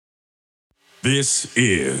This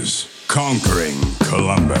is Conquering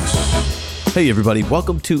Columbus. Hey everybody,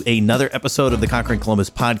 welcome to another episode of the Conquering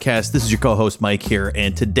Columbus podcast. This is your co-host Mike here,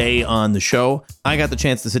 and today on the show, I got the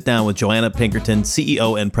chance to sit down with Joanna Pinkerton,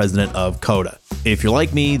 CEO and president of Coda. If you're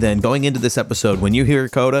like me, then going into this episode, when you hear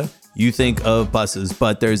Coda, you think of buses,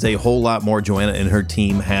 but there's a whole lot more Joanna and her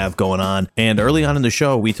team have going on. And early on in the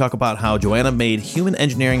show, we talk about how Joanna made human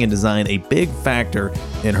engineering and design a big factor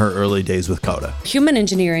in her early days with Coda. Human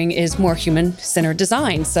engineering is more human-centered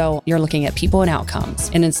design. So you're looking at people and outcomes.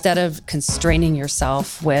 And instead of constraining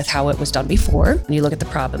yourself with how it was done before, you look at the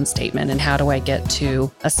problem statement and how do I get to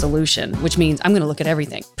a solution, which means I'm going to look at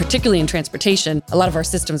everything. Particularly in transportation, a lot of our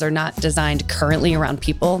systems are not designed currently around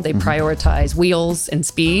people. They prioritize wheels and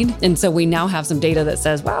speed. And so we now have some data that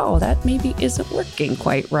says, wow, that maybe isn't working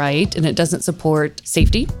quite right. And it doesn't support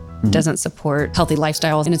safety. Doesn't support healthy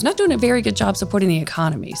lifestyles, and it's not doing a very good job supporting the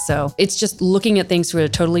economy. So it's just looking at things through a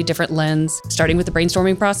totally different lens, starting with the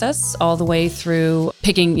brainstorming process all the way through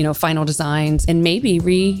picking, final designs and maybe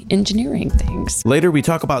re-engineering things. Later, we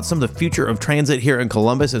talk about some of the future of transit here in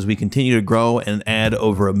Columbus as we continue to grow and add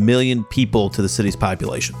over 1 million people to the city's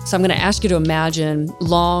population. So I'm going to ask you to imagine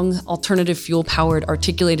long alternative fuel-powered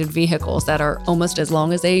articulated vehicles that are almost as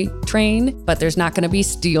long as a train, but there's not going to be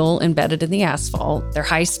steel embedded in the asphalt. They're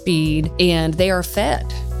high speed. And they are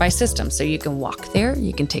fed by systems. So you can walk there,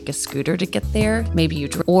 you can take a scooter to get there, maybe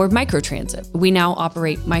or microtransit. We now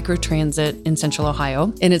operate microtransit in Central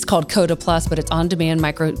Ohio, and it's called Coda Plus, but it's on-demand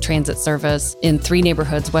microtransit service in 3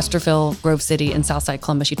 neighborhoods, Westerville, Grove City, and Southside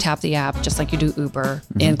Columbus. You tap the app just like you do Uber,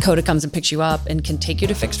 and Coda comes and picks you up and can take you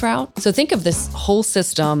to fixed route. So think of this whole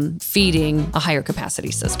system feeding a higher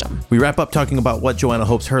capacity system. We wrap up talking about what Joanna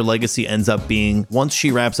hopes her legacy ends up being once she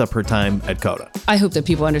wraps up her time at Coda. I hope that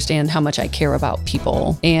people understand how much I care about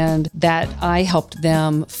people and that I helped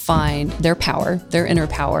them find their power, their inner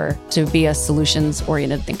power, to be a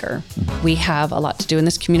solutions-oriented thinker. We have a lot to do in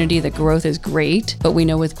this community. The growth is great, but we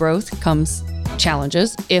know with growth comes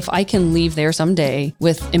challenges. If I can leave there someday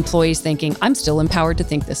with employees thinking, I'm still empowered to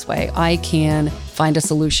think this way, I can find a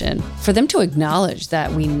solution. For them to acknowledge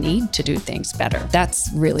that we need to do things better, that's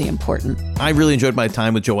really important. I really enjoyed my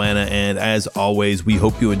time with Joanna, and as always, we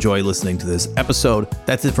hope you enjoy listening to this episode.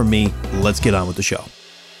 That's it from me. Let's get on with the show.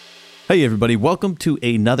 Hey everybody, welcome to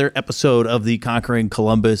another episode of the Conquering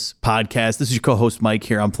Columbus podcast. This is your co-host Mike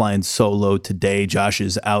here. I'm flying solo today. Josh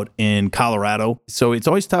is out in Colorado. So it's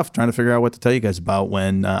always tough trying to figure out what to tell you guys about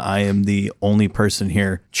when I am the only person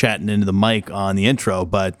here chatting into the mic on the intro.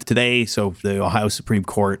 But today, so the Ohio Supreme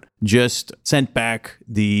Court just sent back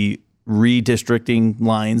the redistricting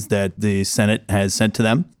lines that the Senate has sent to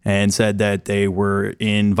them and said that they were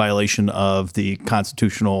in violation of the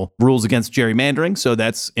constitutional rules against gerrymandering. So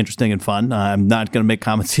that's interesting and fun. I'm not going to make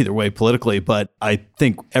comments either way politically, but I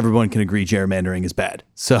think everyone can agree gerrymandering is bad.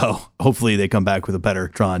 So hopefully they come back with a better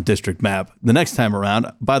drawn district map the next time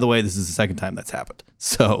around. By the way, this is the second time that's happened.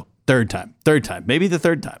 So third time, maybe the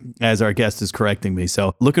third time, as our guest is correcting me.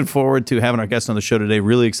 So looking forward to having our guest on the show today.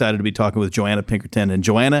 Really excited to be talking with Joanna Pinkerton. And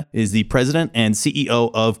Joanna is the president and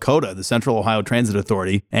CEO of Coda, the Central Ohio Transit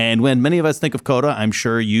Authority. And when many of us think of Coda, I'm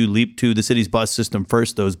sure you leap to the city's bus system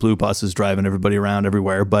first, those blue buses driving everybody around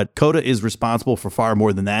everywhere. But Coda is responsible for far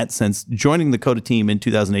more than that. Since joining the Coda team in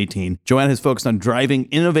 2018, Joanna has focused on driving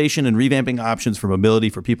innovation and revamping options for mobility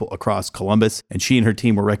for people across Columbus. And she and her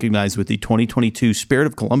team were recognized with the 2022 Spirit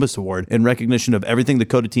of Columbus Award in recognition of everything the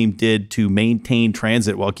Coda team did to maintain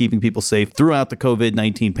transit while keeping people safe throughout the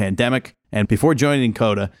COVID-19 pandemic. And before joining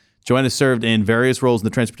Coda, Joanna served in various roles in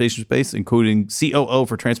the transportation space, including COO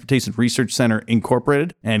for Transportation Research Center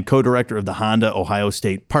Incorporated and co-director of the Honda Ohio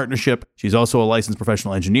State Partnership. She's also a licensed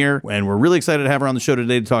professional engineer, and we're really excited to have her on the show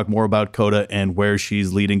today to talk more about Coda and where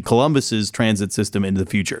she's leading Columbus's transit system into the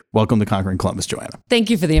future. Welcome to Conquering Columbus, Joanna.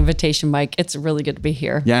 Thank you for the invitation, Mike. It's really good to be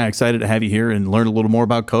here. Yeah, excited to have you here and learn a little more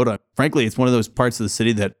about Coda. Frankly, it's one of those parts of the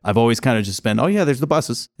city that I've always kind of just been, oh yeah, there's the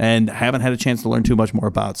buses, and haven't had a chance to learn too much more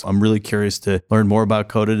about. So I'm really curious to learn more about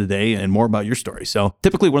Coda today and more about your story. So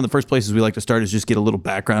typically one of the first places we like to start is just get a little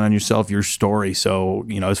background on yourself, your story. So,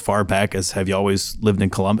 as far back as have you always lived in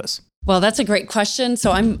Columbus? Well, that's a great question.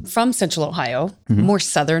 So I'm from Central Ohio, more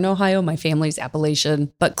Southern Ohio. My family's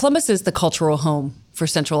Appalachian, but Columbus is the cultural home for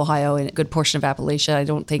Central Ohio and a good portion of Appalachia. I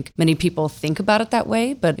don't think many people think about it that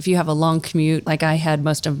way, but if you have a long commute, like I had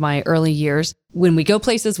most of my early years, when we go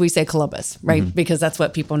places, we say Columbus, right? Because that's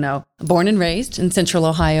what people know. Born and raised in Central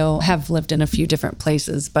Ohio, have lived in a few different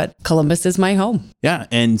places, but Columbus is my home. Yeah.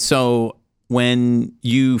 And so when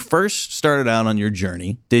you first started out on your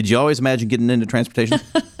journey, did you always imagine getting into transportation?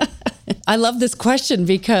 I love this question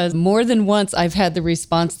because more than once I've had the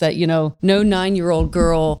response that, no 9-year-old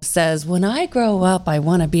girl says, when I grow up, I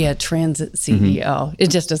want to be a transit CEO. It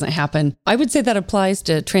just doesn't happen. I would say that applies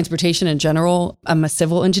to transportation in general. I'm a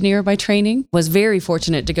civil engineer by training, was very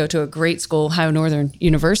fortunate to go to a great school, Ohio Northern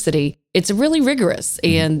University. It's really rigorous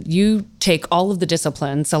and you take all of the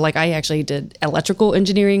disciplines. So like I actually did electrical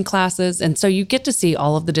engineering classes. And so you get to see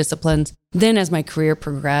all of the disciplines. Then as my career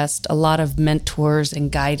progressed, a lot of mentors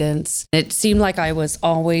and guidance. It seemed like I was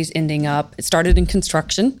always ending up, it started in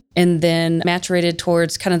construction and then maturated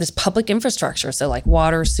towards kind of this public infrastructure. So like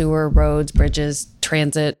water, sewer, roads, bridges,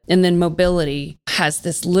 transit, and then mobility has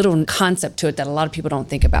this little concept to it that a lot of people don't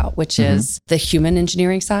think about, which is the human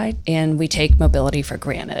engineering side. And we take mobility for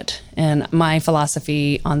granted. And my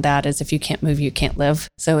philosophy on that is if you can't move, you can't live.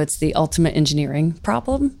 So it's the ultimate engineering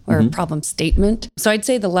problem or problem statement. So I'd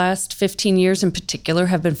say the last 15 years in particular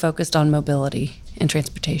have been focused on mobility and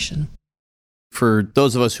transportation. For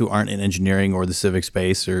those of us who aren't in engineering or the civic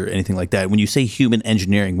space or anything like that, when you say human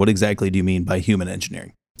engineering, what exactly do you mean by human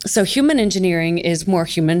engineering? So human engineering is more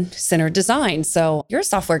human-centered design. So you're a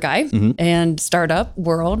software guy and startup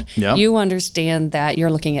world, you understand that you're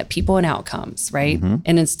looking at people and outcomes, right?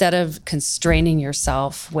 And instead of constraining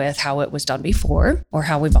yourself with how it was done before or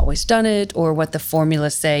how we've always done it or what the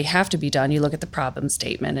formulas say have to be done, you look at the problem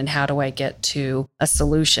statement and how do I get to a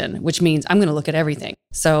solution, which means I'm going to look at everything.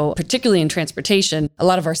 So particularly in transportation, a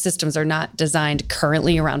lot of our systems are not designed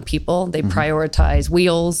currently around people. They prioritize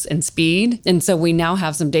wheels and speed. And so we now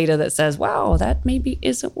have some data that says, wow, that maybe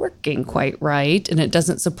isn't working quite right. And it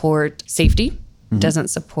doesn't support safety. Doesn't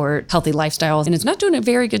support healthy lifestyles, and it's not doing a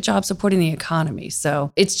very good job supporting the economy.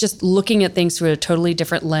 So it's just looking at things through a totally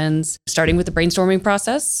different lens, starting with the brainstorming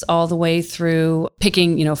process all the way through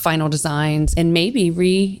picking, final designs and maybe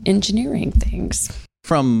re-engineering things.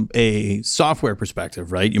 From a software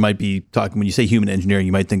perspective, right? You might be talking, when you say human engineering,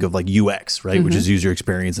 you might think of like UX, right? Which is user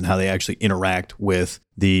experience and how they actually interact with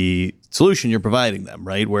the solution you're providing them,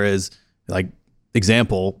 right? Whereas like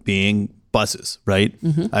example being buses, right?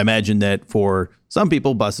 I imagine that for some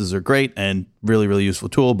people, buses are great and really, really useful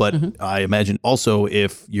tool. But I imagine also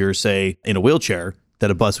if you're, say, in a wheelchair, that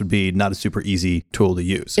a bus would be not a super easy tool to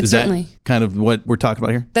use. Is that kind of what we're talking about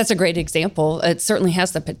here? That's a great example. It certainly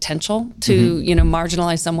has the potential to,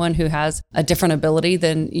 marginalize someone who has a different ability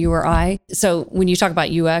than you or I. So when you talk about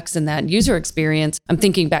UX and that user experience, I'm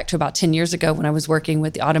thinking back to about 10 years ago when I was working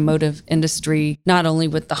with the automotive industry, not only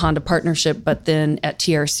with the Honda partnership, but then at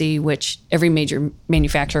TRC, which every major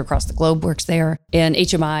manufacturer across the globe works there. And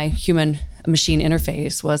HMI, human machine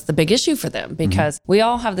interface, was the big issue for them because we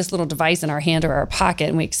all have this little device in our hand or our pocket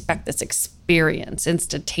and we expect this experience,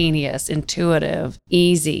 instantaneous, intuitive,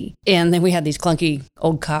 easy. And then we had these clunky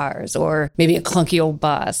old cars or maybe a clunky old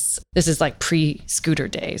bus. This is like pre-scooter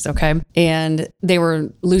days, okay? And they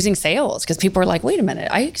were losing sales because people were like, wait a minute,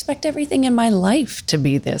 I expect everything in my life to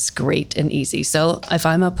be this great and easy. So if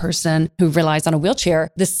I'm a person who relies on a wheelchair,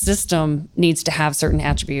 this system needs to have certain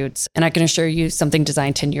attributes. And I can assure you something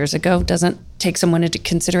designed 10 years ago doesn't take someone into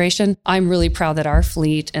consideration. I'm really proud that our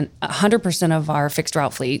fleet and 100% of our fixed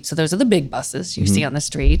route fleet, so those are the big buses you see on the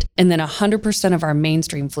street, and then 100% of our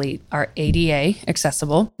mainstream fleet are ADA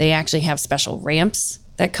accessible. They actually have special ramps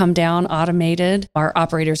that come down automated. Our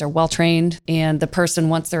operators are well-trained, and the person,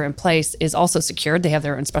 once they're in place, is also secured. They have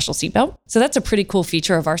their own special seatbelt. So that's a pretty cool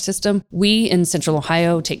feature of our system. We in Central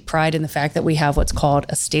Ohio take pride in the fact that we have what's called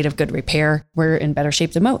a state of good repair. We're in better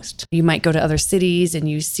shape than most. You might go to other cities and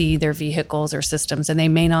you see their vehicles or systems, and they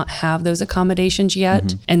may not have those accommodations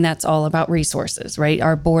yet. And that's all about resources, right?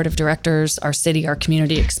 Our board of directors, our city, our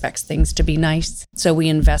community expects things to be nice. So we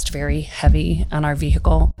invest very heavy on our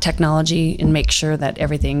vehicle technology and make sure that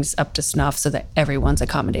everything's up to snuff so that everyone's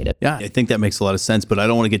accommodated. Yeah, I think that makes a lot of sense, but I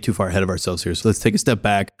don't want to get too far ahead of ourselves here. So let's take a step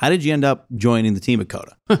back. How did you end up joining the team at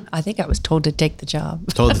Coda? I think I was told to take the job.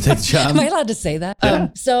 Told to take the job? Am I allowed to say that? Yeah.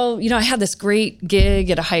 So, I had this great gig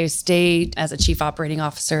at Ohio State as a chief operating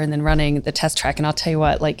officer and then running the test track. And I'll tell you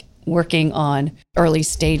what, working on early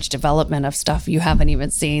stage development of stuff you haven't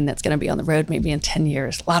even seen that's going to be on the road maybe in 10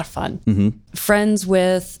 years. A lot of fun. Friends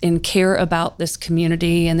with and care about this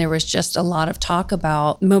community. And there was just a lot of talk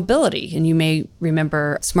about mobility. And you may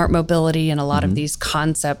remember smart mobility and a lot of these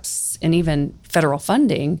concepts and even federal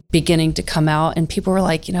funding beginning to come out. And people were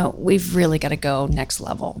like, we've really got to go next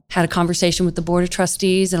level. Had a conversation with the board of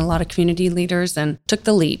trustees and a lot of community leaders and took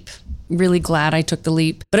the leap. really glad I took the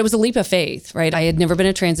leap. But it was a leap of faith, right? I had never been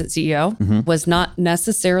a transit CEO, was not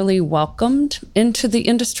necessarily welcomed into the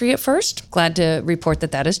industry at first. Glad to report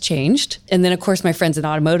that has changed. And then, of course, my friends in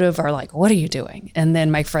automotive are like, what are you doing? And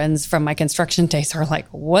then my friends from my construction days are like,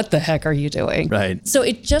 what the heck are you doing? Right. So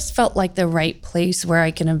it just felt like the right place where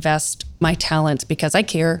I can invest my talents because I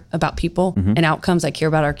care about people and outcomes. I care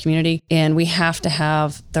about our community, and we have to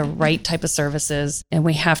have the right type of services, and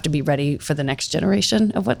we have to be ready for the next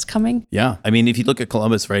generation of what's coming. Yeah. I mean, if you look at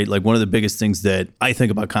Columbus, right, like one of the biggest things that I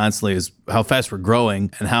think about constantly is how fast we're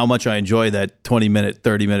growing and how much I enjoy that 20-minute,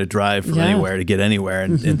 30-minute drive from anywhere to get anywhere,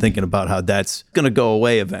 and thinking about how that's going to go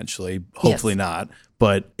away eventually. Hopefully not.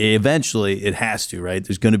 But eventually it has to, right?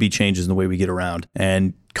 There's going to be changes in the way we get around.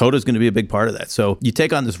 And Coda is going to be a big part of that. So you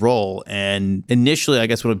take on this role, and initially, I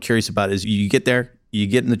guess what I'm curious about is you get there, you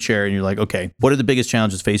get in the chair, and you're like, okay, what are the biggest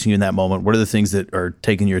challenges facing you in that moment? What are the things that are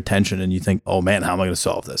taking your attention? And you think, oh man, how am I going to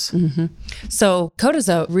solve this? So Coda is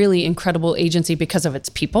a really incredible agency because of its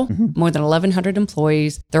people, more than 1,100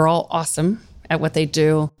 employees. They're all awesome at what they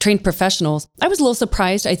do, trained professionals. I was a little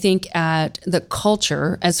surprised, I think, at the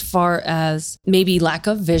culture as far as maybe lack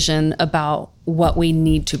of vision about what we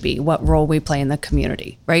need to be, what role we play in the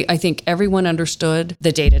community, right? I think everyone understood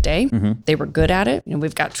the day-to-day. They were good at it.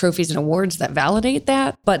 We've got trophies and awards that validate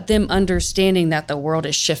that, but them understanding that the world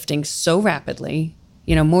is shifting so rapidly.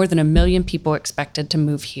 More than 1 million people expected to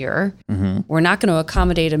move here. We're not going to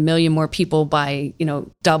accommodate 1 million more people by,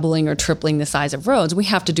 doubling or tripling the size of roads. We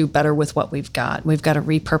have to do better with what we've got. We've got to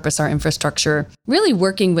repurpose our infrastructure, really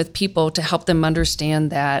working with people to help them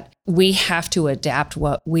understand that we have to adapt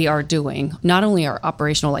what we are doing, not only our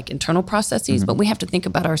operational, internal processes, but we have to think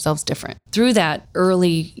about ourselves different. Through that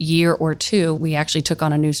early year or two, we actually took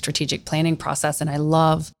on a new strategic planning process. And I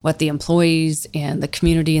love what the employees and the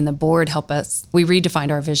community and the board help us. We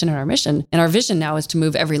redefined our vision and our mission. And our vision now is to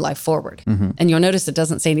move every life forward. And you'll notice it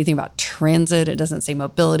doesn't say anything about transit. It doesn't say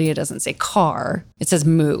mobility. It doesn't say car. It says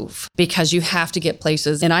move, because you have to get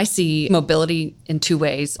places. And I see mobility in two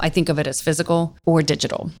ways. I think of it as physical or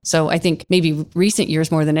digital. So I think maybe recent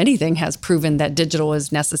years more than anything has proven that digital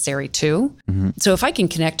is necessary too. So if I can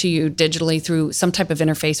connect to you digitally through some type of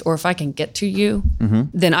interface, or if I can get to you,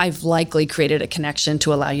 then I've likely created a connection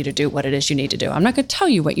to allow you to do what it is you need to do. I'm not going to tell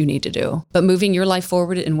you what you need to do, but moving your life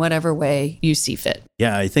forward in whatever way you see fit.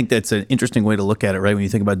 Yeah, I think that's an interesting way to look at it, right? When you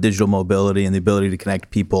think about digital mobility and the ability to connect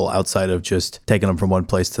people outside of just taking them from one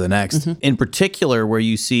place to the next. In particular, where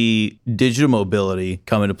you see digital mobility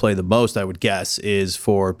come into play the most, I would guess, is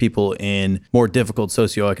for people in more difficult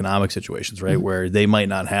socioeconomic situations, right? Where they might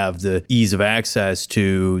not have the ease of access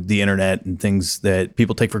to the internet and things that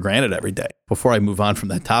people take for granted every day. Before I move on from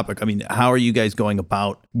that topic, I mean, how are you guys going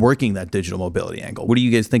about working that digital mobility angle? What are you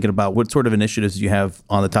guys thinking about? What sort of initiatives do you have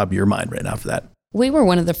on the top of your mind right now for that? We were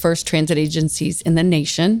one of the first transit agencies in the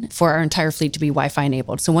nation for our entire fleet to be Wi-Fi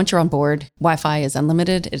enabled. So once you're on board, Wi-Fi is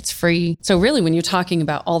unlimited, it's free. So really, when you're talking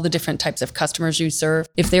about all the different types of customers you serve,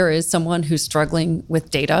 if there is someone who's struggling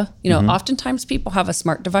with data, oftentimes people have a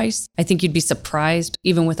smart device. I think you'd be surprised,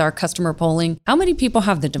 even with our customer polling, how many people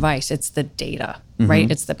have the device? It's the data.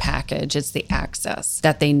 Right? It's the package, it's the access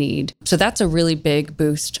that they need. So that's a really big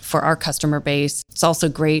boost for our customer base. It's also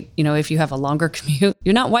great, if you have a longer commute,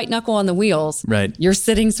 you're not white knuckle on the wheels. Right. You're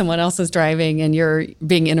sitting, someone else is driving, and you're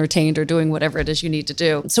being entertained or doing whatever it is you need to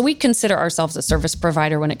do. So we consider ourselves a service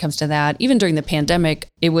provider when it comes to that. Even during the pandemic,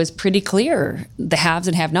 it was pretty clear the haves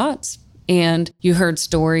and have-nots. And you heard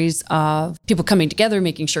stories of people coming together,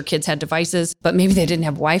 making sure kids had devices, but maybe they didn't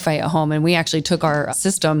have Wi-Fi at home. And we actually took our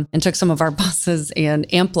system and took some of our buses and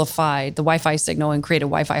amplified the Wi-Fi signal and created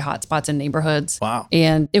Wi-Fi hotspots in neighborhoods. Wow.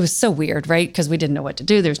 And it was so weird, right? Because we didn't know what to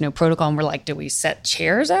do. There's no protocol. And we're like, do we set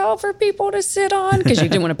chairs out for people to sit on? Because you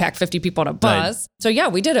didn't want to pack 50 people on a bus. Right. So yeah,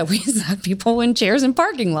 we did it. We sat people in chairs in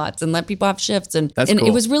parking lots and let people have shifts. And cool.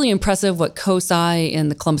 It was really impressive what COSI and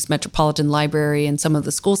the Columbus Metropolitan Library and some of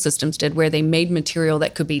the school systems did, where they made material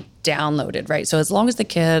that could be downloaded, right? So as long as the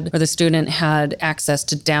kid or the student had access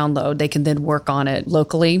to download, they can then work on it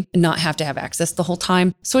locally and not have to have access the whole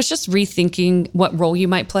time. So it's just rethinking what role you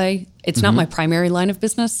might play. It's not my primary line of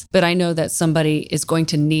business, but I know that somebody is going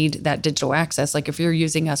to need that digital access. Like if you're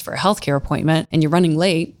using us for a healthcare appointment and you're running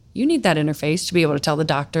late, you need that interface to be able to tell the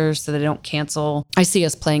doctors so they don't cancel. I see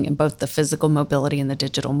us playing in both the physical mobility and the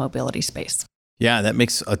digital mobility space. Yeah, that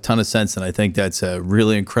makes a ton of sense. And I think that's a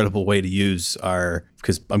really incredible way to use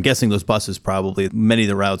because I'm guessing those buses probably, many of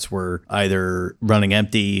the routes were either running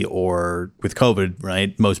empty or with COVID,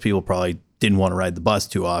 right? Most people probably didn't want to ride the bus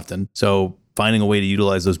too often. So finding a way to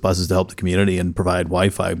utilize those buses to help the community and provide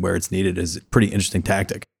Wi-Fi where it's needed is a pretty interesting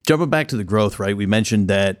tactic. Jumping back to the growth, right? We mentioned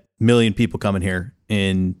that 1 million people coming here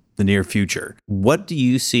in the near future. What do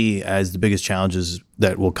you see as the biggest challenges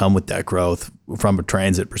that will come with that growth from a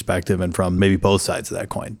transit perspective and from maybe both sides of that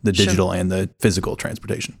coin, the digital and the physical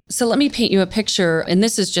transportation? So let me paint you a picture, and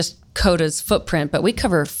this is just COTA's footprint, but we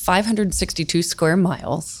cover 562 square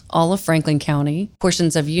miles, all of Franklin County,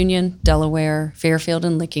 portions of Union, Delaware, Fairfield,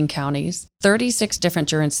 and Licking counties, 36 different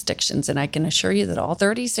jurisdictions. And I can assure you that all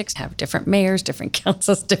 36 have different mayors, different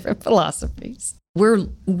councils, different philosophies. We're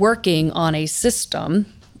working on a system.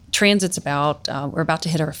 Transit's we're about to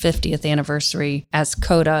hit our 50th anniversary as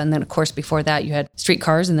COTA. And then, of course, before that, you had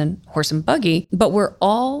streetcars and then horse and buggy. But we're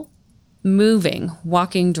all moving,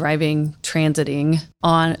 walking, driving, transiting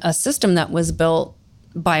on a system that was built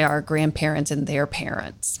by our grandparents and their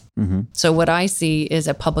parents. Mm-hmm. So what I see is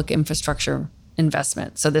a public infrastructure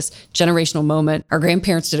investment. So this generational moment, our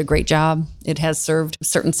grandparents did a great job. It has served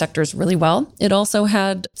certain sectors really well. It also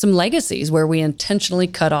had some legacies where we intentionally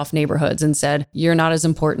cut off neighborhoods and said, you're not as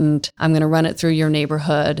important. I'm going to run it through your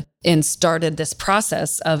neighborhood, and started this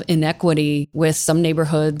process of inequity with some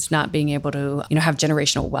neighborhoods not being able to, have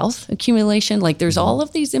generational wealth accumulation. Like there's all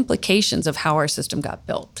of these implications of how our system got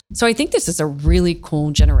built. So I think this is a really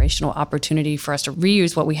cool generational opportunity for us to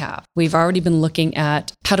reuse what we have. We've already been looking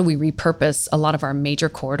at how do we repurpose a lot of our major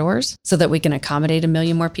corridors so that we can accommodate 1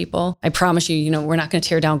 million more people. I promise you, we're not going to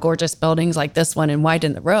tear down gorgeous buildings like this one and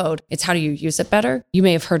widen the road. It's how do you use it better? You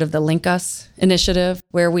may have heard of the Link Us initiative,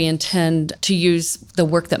 where we intend to use the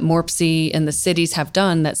work that MORPC and the cities have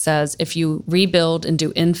done that says if you rebuild and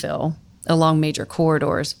do infill along major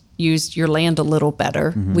corridors, use your land a little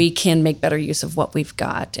better, we can make better use of what we've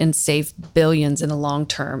got and save billions in the long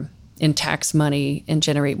term in tax money and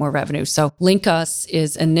generate more revenue. So Link Us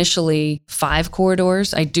is initially 5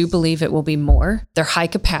 corridors. I do believe it will be more. They're high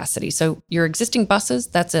capacity. So your existing buses,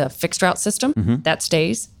 that's a fixed route system that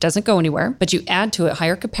stays, doesn't go anywhere, but you add to it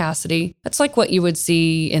higher capacity. That's like what you would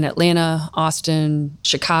see in Atlanta, Austin,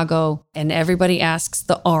 Chicago. And everybody asks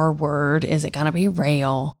the R word, is it gonna be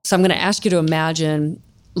rail? So I'm gonna ask you to imagine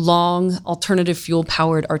long alternative fuel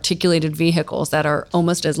powered articulated vehicles that are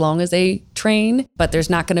almost as long as a train, but there's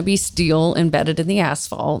not going to be steel embedded in the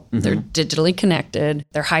asphalt. They're digitally connected,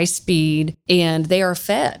 they're high speed, and they are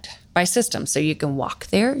fed by systems. So you can walk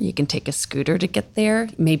there, you can take a scooter to get there.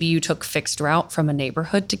 Maybe you took fixed route from a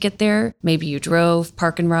neighborhood to get there. Maybe you drove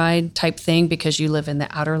park and ride type thing because you live in the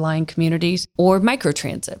outer line communities, or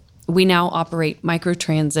microtransit. We now operate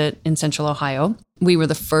microtransit in Central Ohio. We were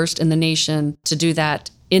the first in the nation to do that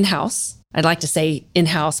in-house. I'd like to say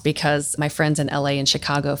in-house because my friends in LA and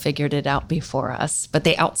Chicago figured it out before us, but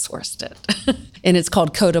they outsourced it. And it's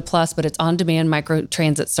called COTA Plus, but it's on-demand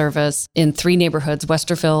microtransit service in 3 neighborhoods,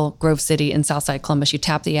 Westerville, Grove City, and Southside Columbus. You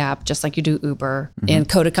tap the app just like you do Uber, and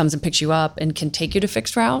COTA comes and picks you up and can take you to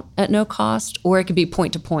fixed route at no cost, or it could be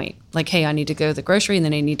point to point. Like, hey, I need to go to the grocery and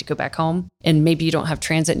then I need to go back home. And maybe you don't have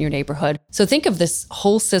transit in your neighborhood. So think of this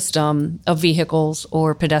whole system of vehicles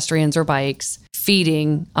or pedestrians or bikes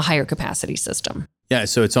feeding a higher capacity system. Yeah,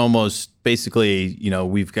 so it's almost basically,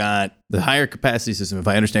 we've got the higher capacity system, if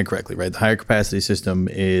I understand correctly, right? The higher capacity system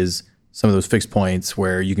is some of those fixed points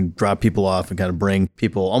where you can drop people off and kind of bring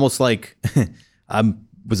people almost like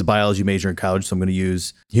was a biology major in college, so I'm going to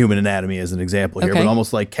use human anatomy as an example here, but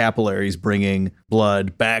almost like capillaries bringing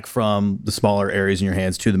blood back from the smaller areas in your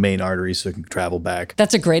hands to the main arteries so it can travel back.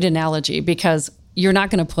 That's a great analogy because you're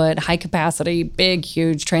not going to put high capacity, big,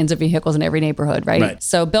 huge transit vehicles in every neighborhood, right?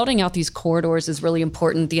 So building out these corridors is really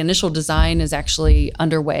important. The initial design is actually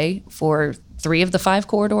underway for 3 of the 5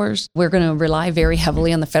 corridors. We're going to rely very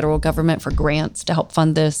heavily on the federal government for grants to help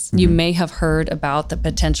fund this. You may have heard about the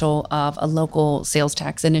potential of a local sales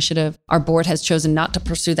tax initiative. Our board has chosen not to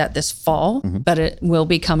pursue that this fall, but it will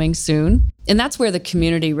be coming soon. And that's where the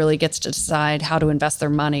community really gets to decide how to invest their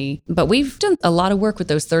money. But we've done a lot of work with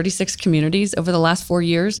those 36 communities over the last 4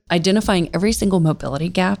 years, identifying every single mobility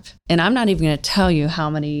gap. And I'm not even going to tell you how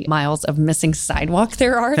many miles of missing sidewalk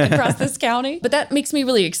there are across this county. But that makes me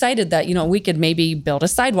really excited that, we could maybe build a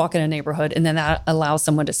sidewalk in a neighborhood, and then that allows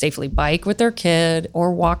someone to safely bike with their kid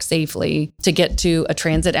or walk safely to get to a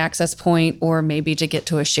transit access point, or maybe to get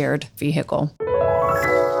to a shared vehicle.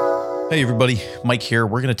 Hey everybody, Mike here.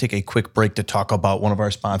 We're going to take a quick break to talk about one of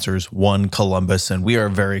our sponsors, One Columbus, and we are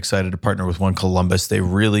very excited to partner with One Columbus. They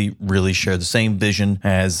really, really share the same vision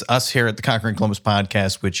as us here at the Conquering Columbus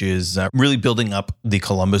podcast, which is really building up the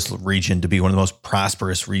Columbus region to be one of the most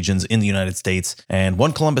prosperous regions in the United States. And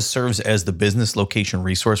One Columbus serves as the business location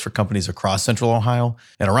resource for companies across Central Ohio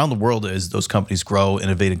and around the world as those companies grow,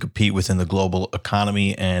 innovate, and compete within the global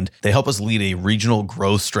economy. And they help us lead a regional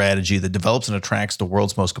growth strategy that develops and attracts the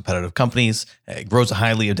world's most competitive companies, grows a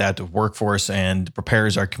highly adaptive workforce, and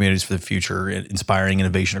prepares our communities for the future, inspiring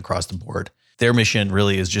innovation across the board. Their mission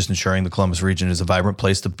really is just ensuring the Columbus region is a vibrant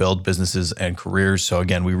place to build businesses and careers. So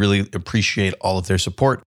again, we really appreciate all of their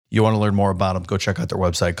support. You want to learn more about them, go check out their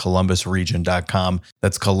website, columbusregion.com.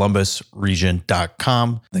 That's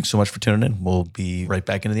columbusregion.com. Thanks so much for tuning in. We'll be right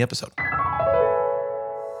back into the episode.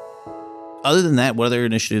 Other than that, what other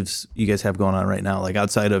initiatives you guys have going on right now? Like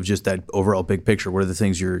outside of just that overall big picture, what are the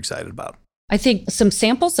things you're excited about? I think some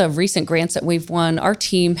samples of recent grants that we've won, our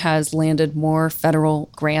team has landed more federal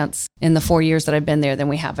grants in the 4 years that I've been there than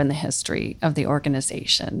we have in the history of the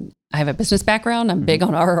organization. I have a business background. I'm big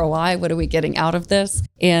on ROI. What are we getting out of this?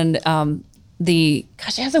 And it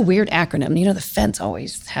has a weird acronym. You know, the feds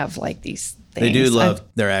always have like these things. They do love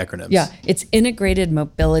their acronyms. Yeah, it's Integrated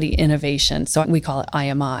Mobility Innovation. So we call it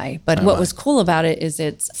IMI. But what was cool about it is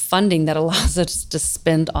it's funding that allows us to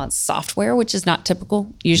spend on software, which is not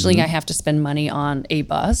typical. Usually I have to spend money on a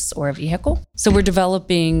bus or a vehicle. So we're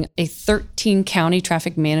developing a 13-county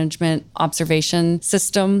traffic management observation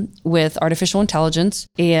system with artificial intelligence.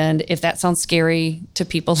 And if that sounds scary to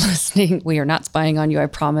people listening, we are not spying on you, I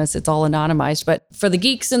promise. It's all anonymized. But for the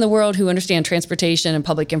geeks in the world who understand transportation and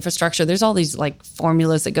public infrastructure, there's all these like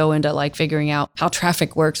formulas that go into like figuring out how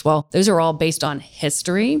traffic works. Well, those are all based on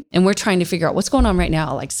history. And we're trying to figure out what's going on right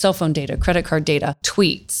now, like cell phone data, credit card data,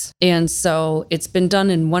 tweets. And so it's been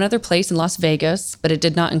done in one other place in Las Vegas, but it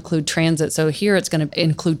did not include transit. So here it's going to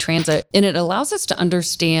include transit. And it allows us to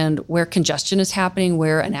understand where congestion is happening,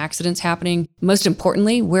 where an accident's happening. Most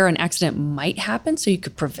importantly, where an accident might happen so you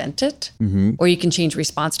could prevent it, or you can change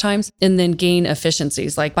response times and then gain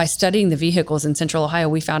efficiencies. Like by studying the vehicles in Central Ohio,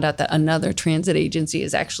 we found out that another transit agency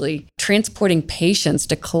is actually transporting patients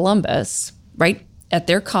to Columbus, right? At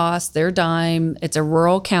their cost, their dime. It's a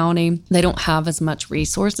rural county. They don't have as much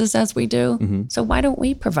resources as we do. So why don't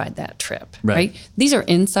we provide that trip, right? These are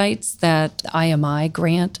insights that the IMI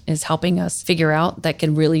grant is helping us figure out that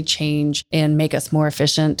can really change and make us more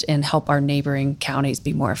efficient and help our neighboring counties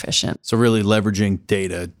be more efficient. So really leveraging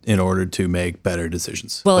data in order to make better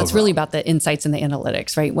decisions. Well, it's really about the insights and the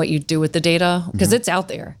analytics, right? What you do with the data, because it's out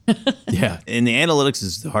there. Yeah. And the analytics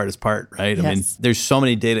is the hardest part, right? Yes. I mean, there's so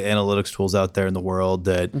many data analytics tools out there in the world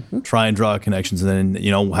that try and draw connections. And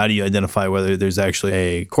then, how do you identify whether there's actually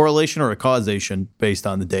a correlation or a causation based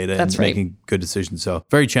on the data and making good decisions? So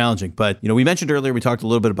very challenging. But, we mentioned earlier, we talked a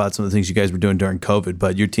little bit about some of the things you guys were doing during COVID,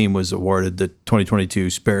 but your team was awarded the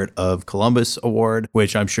 2022 Spirit of Columbus Award,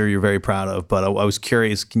 which I'm sure you're very proud of. But I was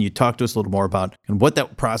curious, can you talk to us a little more about what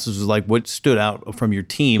that process was like? What stood out from your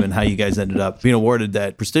team and how you guys ended up being awarded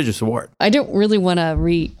that prestigious award? I don't really want to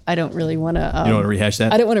you don't want to rehash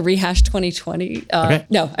that? I don't want to rehash 2020. Okay.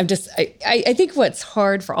 No, I think what's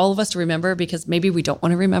hard for all of us to remember, because maybe we don't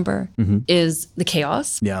want to remember, is the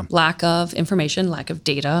chaos, lack of information, lack of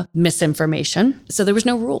data, misinformation. So there was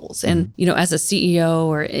no rules. And, as a CEO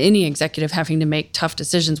or any executive having to make tough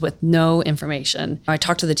decisions with no information, I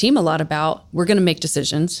talked to the team a lot about, we're going to make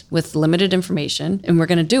decisions with limited information and we're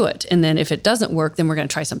going to do it. And then if it doesn't work, then we're going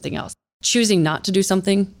to try something else. Choosing not to do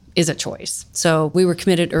something is a choice. So we were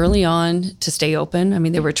committed early on to stay open. I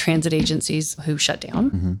mean, there were transit agencies who shut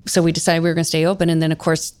down. So we decided we were going to stay open. And then, of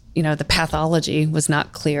course, the pathology was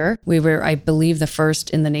not clear. We were, I believe, the first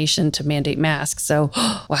in the nation to mandate masks. So,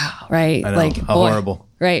 wow, right? I know, how horrible.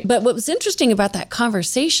 Right. But what was interesting about that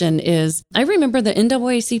conversation is I remember the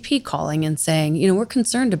NAACP calling and saying, we're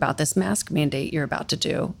concerned about this mask mandate you're about to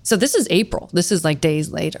do. So this is April. This is like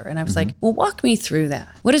days later. And I was like, well, walk me through that.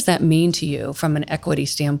 What does that mean to you from an equity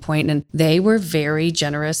standpoint? And they were very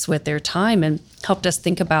generous with their time and helped us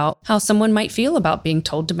think about how someone might feel about being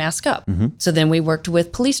told to mask up. So then we worked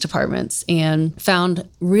with police departments and found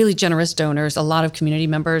really generous donors, a lot of community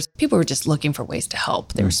members. People were just looking for ways to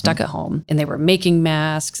help. They were stuck at home and they were making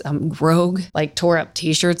masks. Rogue tore up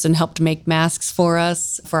t-shirts and helped make masks for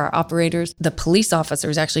us, for our operators. The police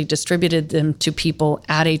officers actually distributed them to people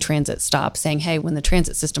at a transit stop saying, hey, when the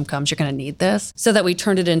transit system comes, you're going to need this. So that we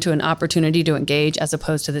turned it into an opportunity to engage as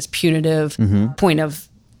opposed to this punitive point of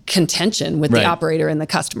contention with the operator and the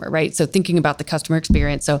customer, right? So thinking about the customer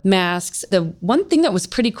experience. So masks. The one thing that was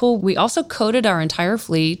pretty cool, we also coated our entire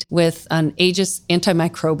fleet with an Aegis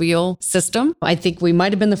antimicrobial system. I think we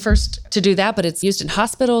might have been the first to do that, but it's used in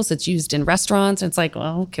hospitals, it's used in restaurants. And it's like,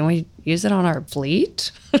 well, can we use it on our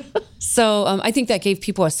fleet? So I think that gave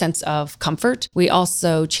people a sense of comfort. We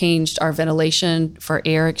also changed our ventilation for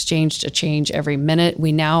air exchange to change every minute.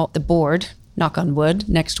 We now, the board, knock on wood,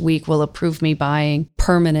 next week will approve me buying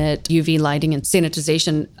permanent UV lighting and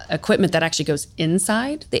sanitization equipment that actually goes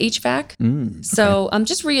inside the HVAC. So I'm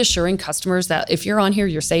just reassuring customers that if you're on here,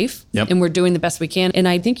 you're safe, and we're doing the best we can. And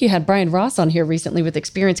I think you had Brian Ross on here recently with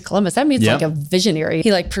Experience Columbus. That means like a visionary.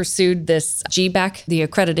 He pursued this GBAC, the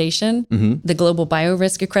accreditation, the Global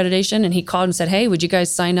Biorisk accreditation. And he called and said, hey, would you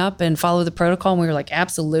guys sign up and follow the protocol? And we were like,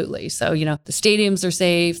 absolutely. So, the stadiums are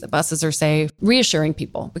safe, the buses are safe, reassuring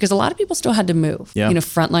people because a lot of people still had to move.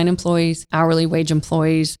 Frontline employees, hourly wage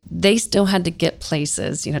employees, they still had to get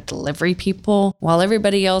places, delivery people. While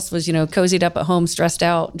everybody else was, cozied up at home, stressed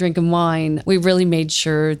out, drinking wine, we really made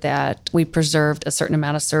sure that we preserved a certain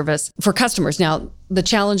amount of service for customers. Now, the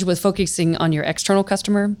challenge with focusing on your external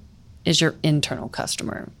customer is your internal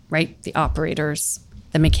customer, right? The operators,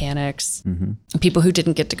 the mechanics, people who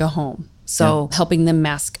didn't get to go home. So helping them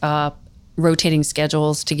mask up, rotating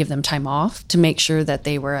schedules to give them time off to make sure that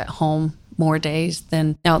they were at home more days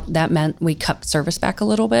than now. That meant we cut service back a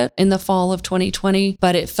little bit in the fall of 2020,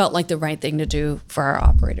 but it felt like the right thing to do for our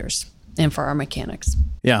operators and for our mechanics.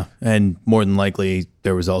 Yeah. And more than likely,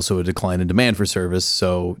 there was also a decline in demand for service.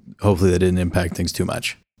 So hopefully that didn't impact things too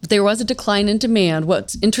much. There was a decline in demand.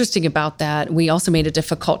 What's interesting about that, we also made a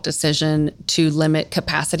difficult decision to limit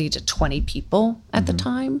capacity to 20 people at the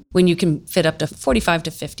time when you can fit up to 45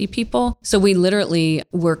 to 50 people. So we literally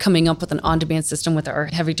were coming up with an on-demand system with our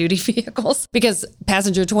heavy-duty vehicles because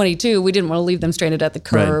passenger 22, we didn't want to leave them stranded at the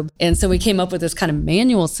curb. Right. And so we came up with this kind of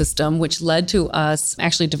manual system, which led to us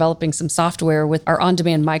actually developing some software with our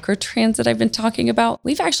on-demand microtrans that I've been talking about.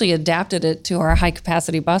 We've actually adapted it to our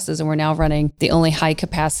high-capacity buses, and we're now running the only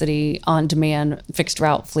high-capacity on-demand fixed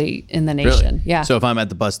route fleet in the nation. Really? Yeah. So if I'm at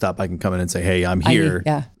the bus stop, I can come in and say, hey, I'm here.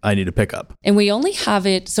 I need a pickup. And we only have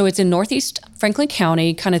it, so it's in Northeast Franklin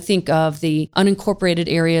County. Kind of think of the unincorporated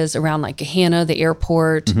areas around like Gahanna, the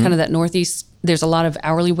airport, kind of that Northeast. There's a lot of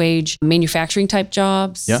hourly wage manufacturing type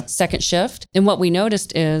jobs, second shift. And what we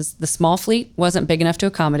noticed is the small fleet wasn't big enough to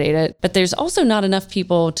accommodate it, but there's also not enough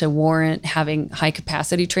people to warrant having high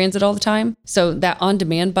capacity transit all the time. So that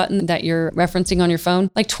on-demand button that you're referencing on your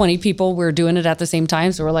phone, like 20 people were doing it at the same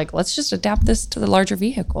time. So we're like, let's just adapt this to the larger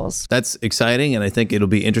vehicles. That's exciting. And I think it'll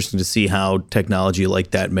be interesting to see how technology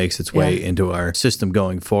like that makes its way into our system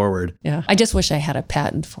going forward. Yeah. I just wish I had a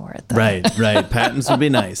patent for it, though. Right. Patents would be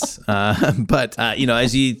nice. But,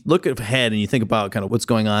 as you look ahead and you think about kind of what's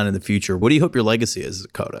going on in the future, what do you hope your legacy is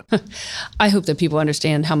at Coda? I hope that people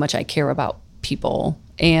understand how much I care about people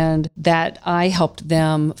and that I helped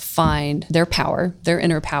them find their power, their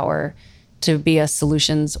inner power, to be a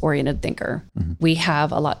solutions-oriented thinker. We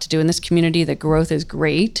have a lot to do in this community. The growth is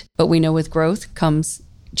great, but we know with growth comes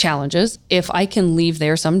challenges. If I can leave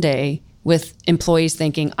there someday with employees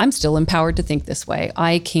thinking, I'm still empowered to think this way,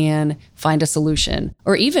 I can find a solution,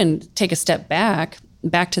 or even take a step back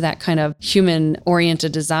to that kind of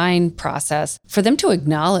human-oriented design process, for them to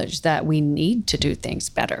acknowledge that we need to do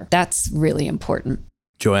things better. That's really important.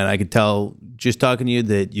 Joanna, I could tell just talking to you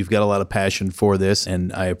that you've got a lot of passion for this,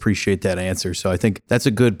 and I appreciate that answer. So I think that's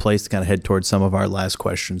a good place to kind of head towards some of our last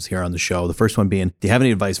questions here on the show. The first one being, do you have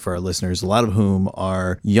any advice for our listeners, a lot of whom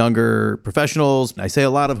are younger professionals? I say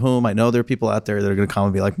a lot of whom, I know there are people out there that are going to come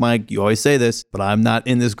and be like, Mike, you always say this, but I'm not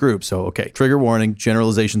in this group. So, okay, trigger warning,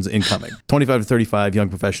 generalizations incoming. 25 to 35 young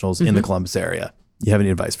professionals in the Columbus area. You have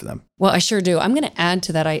any advice for them? Well, I sure do. I'm going to add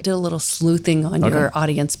to that. I did a little sleuthing on your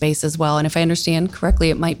audience base as well. And if I understand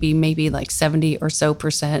correctly, it might be maybe like 70% or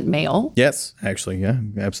so male. Yes, actually. Yeah,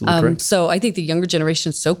 absolutely correct. So I think the younger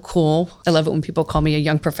generation is so cool. I love it when people call me a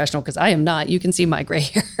young professional because I am not. You can see my gray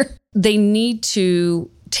hair. They need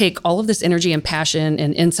to take all of this energy and passion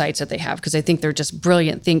and insights that they have, because I think they're just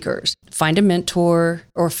brilliant thinkers. Find a mentor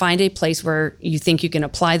or find a place where you think you can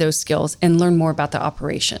apply those skills and learn more about the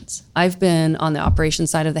operations. I've been on the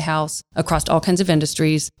operations side of the house across all kinds of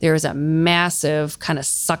industries. There is a massive kind of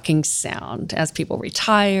sucking sound as people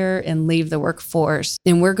retire and leave the workforce.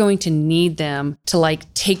 And we're going to need them to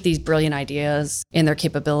take these brilliant ideas and their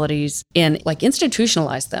capabilities and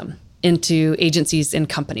institutionalize them into agencies and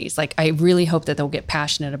companies. I really hope that they'll get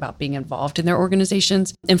passionate about being involved in their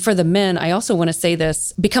organizations. And for the men, I also want to say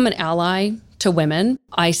this, become an ally to women.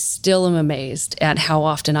 I still am amazed at how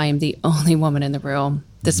often I am the only woman in the room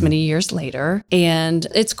this many years later. And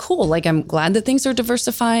it's cool. I'm glad that things are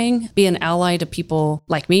diversifying. Be an ally to people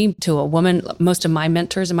like me, to a woman. Most of my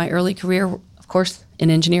mentors in my early career, of course, in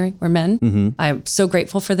engineering, were men. I'm so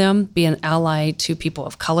grateful for them. Be an ally to people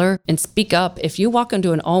of color and speak up. If you walk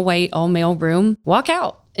into an all-white, all-male room, walk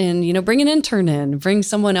out and, bring an intern in, bring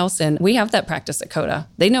someone else in. We have that practice at Coda.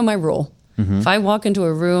 They know my rule. If I walk into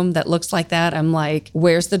a room that looks like that, I'm like,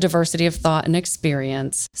 where's the diversity of thought and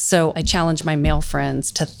experience? So I challenge my male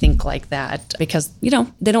friends to think like that because,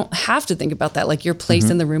 they don't have to think about that. Like your place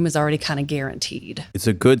in the room is already kind of guaranteed. It's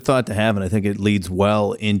a good thought to have, and I think it leads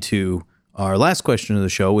well into our last question of the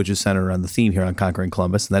show, which is centered around the theme here on Conquering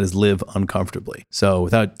Columbus, and that is live uncomfortably. So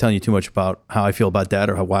without telling you too much about how I feel about that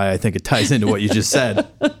or why I think it ties into what you just said,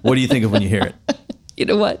 what do you think of when you hear it? You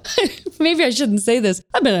know what? Maybe I shouldn't say this.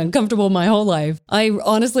 I've been uncomfortable my whole life. I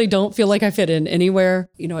honestly don't feel like I fit in anywhere.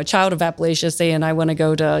 A child of Appalachia saying I want to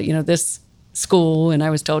go to, this school, and I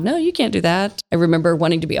was told, no, you can't do that. I remember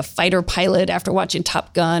wanting to be a fighter pilot after watching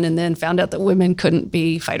Top Gun and then found out that women couldn't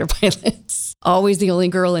be fighter pilots. Always the only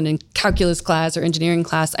girl in calculus class or engineering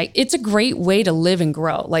class. It's a great way to live and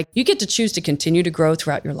grow. Like you get to choose to continue to grow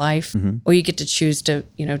throughout your life, or you get to choose to,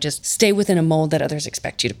 just stay within a mold that others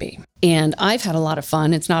expect you to be. And I've had a lot of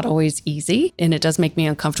fun. It's not always easy, and it does make me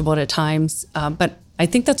uncomfortable at times, but I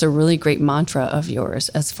think that's a really great mantra of yours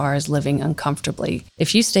as far as living uncomfortably.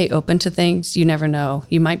 If you stay open to things, you never know.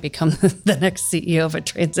 You might become the next CEO of a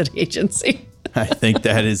transit agency. I think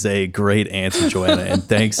that is a great answer, Joanna. And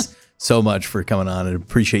thanks so much for coming on, and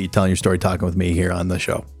appreciate you telling your story, talking with me here on the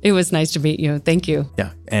show. It was nice to meet you. Thank you.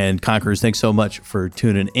 Yeah. And Conquerors, thanks so much for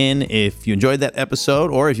tuning in. If you enjoyed that episode,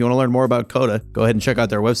 or if you want to learn more about Coda, go ahead and check out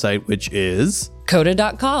their website, which is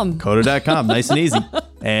Coda.com. Coda.com. Nice and easy.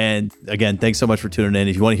 And again, thanks so much for tuning in.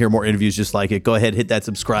 If you want to hear more interviews just like it, go ahead, hit that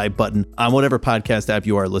subscribe button on whatever podcast app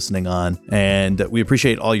you are listening on. And we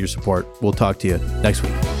appreciate all your support. We'll talk to you next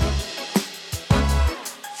week.